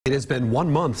It has been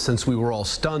 1 month since we were all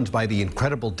stunned by the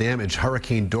incredible damage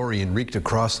Hurricane Dorian wreaked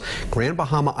across Grand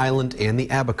Bahama Island and the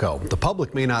Abaco. The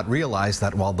public may not realize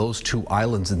that while those two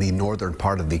islands in the northern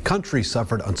part of the country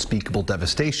suffered unspeakable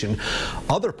devastation,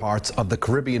 other parts of the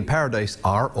Caribbean paradise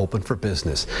are open for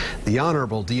business. The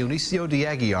Honorable Dionisio de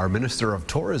Aguiar, Minister of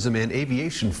Tourism and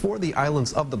Aviation for the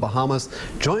islands of the Bahamas,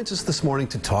 joins us this morning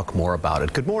to talk more about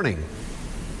it. Good morning.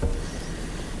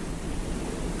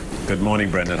 Good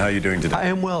morning, Brendan. How are you doing today? I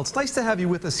am well. It's nice to have you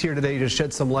with us here today to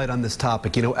shed some light on this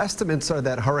topic. You know, estimates are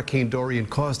that Hurricane Dorian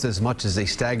caused as much as a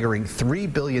staggering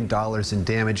 $3 billion in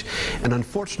damage and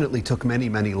unfortunately took many,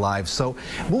 many lives. So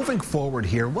moving forward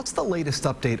here, what's the latest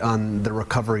update on the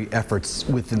recovery efforts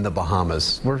within the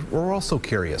Bahamas? We're also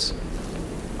curious.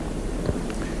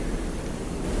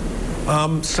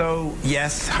 So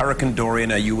yes, Hurricane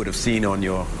Dorian, you would have seen on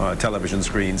your television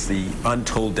screens the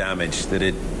untold damage that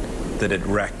it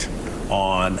wreaked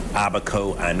on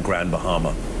Abaco and Grand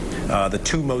Bahama. The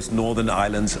two most northern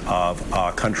islands of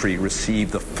our country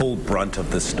received the full brunt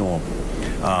of this storm.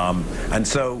 And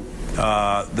so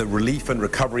the relief and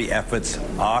recovery efforts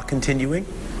are continuing.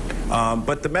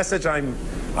 But the message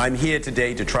I'm here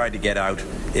today to try to get out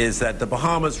is that the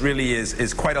Bahamas really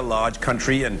is quite a large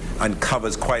country and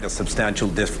covers quite a substantial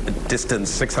distance,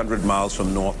 600 miles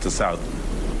from north to south.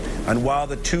 And while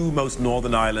the two most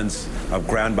northern islands of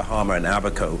Grand Bahama and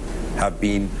Abaco have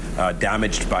been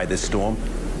damaged by this storm,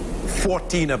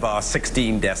 14 of our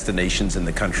 16 destinations in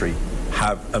the country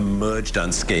have emerged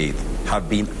unscathed, have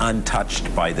been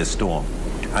untouched by this storm.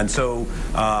 And so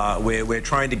we're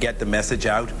trying to get the message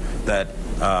out that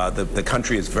the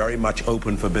country is very much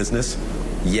open for business.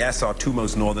 Yes, our two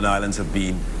most northern islands have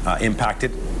been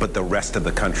impacted, but the rest of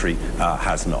the country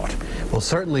has not. Well,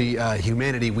 certainly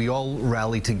humanity, we all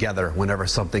rally together whenever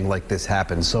something like this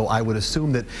happens. So I would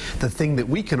assume that the thing that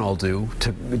we can all do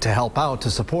to help out,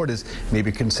 to support, is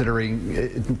maybe consider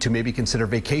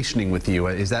vacationing with you.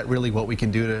 Is that really what we can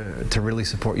do to really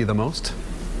support you the most?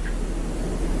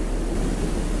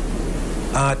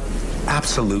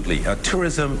 Absolutely.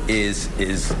 Tourism is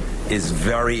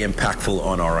very impactful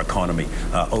on our economy.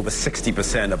 Over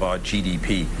 60% of our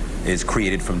GDP is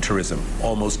created from tourism.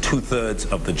 Almost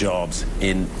 2/3 of the jobs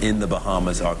in the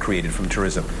Bahamas are created from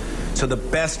tourism. So the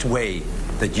best way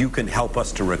that you can help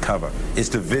us to recover is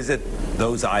to visit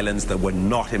those islands that were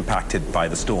not impacted by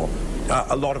the storm.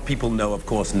 A lot of people know, of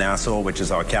course, Nassau, which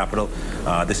is our capital.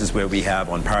 This is where we have,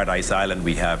 on Paradise Island,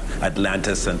 we have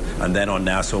Atlantis, and then on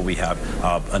Nassau we have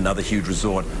another huge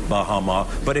resort, Bahamas.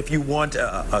 But if you want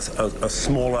a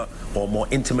smaller or more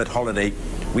intimate holiday,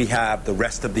 we have the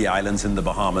rest of the islands in the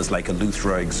Bahamas, like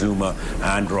Eleuthera, Exuma,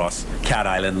 Andros, Cat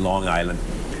Island, Long Island.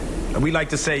 And we like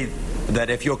to say that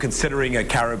if you're considering a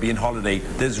Caribbean holiday,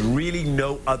 there's really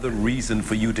no other reason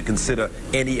for you to consider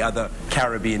any other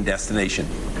Caribbean destination.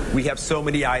 We have so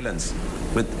many islands,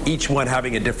 with each one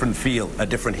having a different feel, a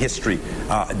different history,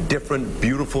 different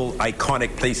beautiful,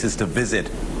 iconic places to visit,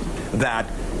 that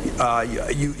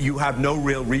you have no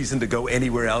real reason to go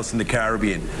anywhere else in the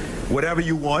Caribbean. Whatever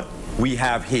you want, we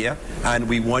have here, and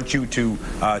we want you to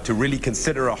really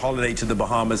consider a holiday to the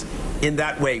Bahamas in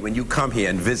that way when you come here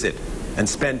and visit and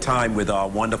spend time with our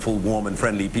wonderful, warm and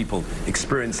friendly people,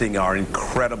 experiencing our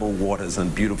incredible waters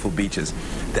and beautiful beaches,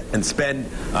 and spend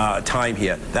time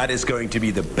here. That is going to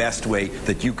be the best way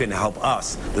that you can help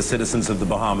us, the citizens of the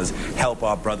Bahamas, help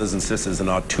our brothers and sisters in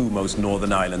our two most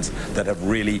northern islands that have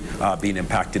really been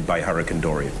impacted by Hurricane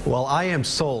Dorian. Well, I am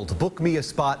sold. Book me a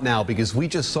spot now, because we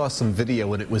just saw some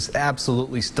video and it was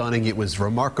absolutely stunning. It was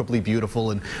remarkably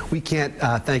beautiful, and we can't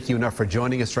thank you enough for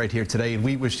joining us right here today, and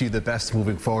we wish you the best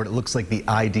moving forward. It looks like the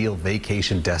ideal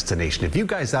vacation destination. If you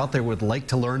guys out there would like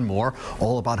to learn more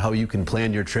all about how you can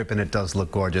plan your trip, and it does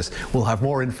look gorgeous, we'll have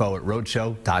more info at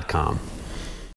rhodeshow.com.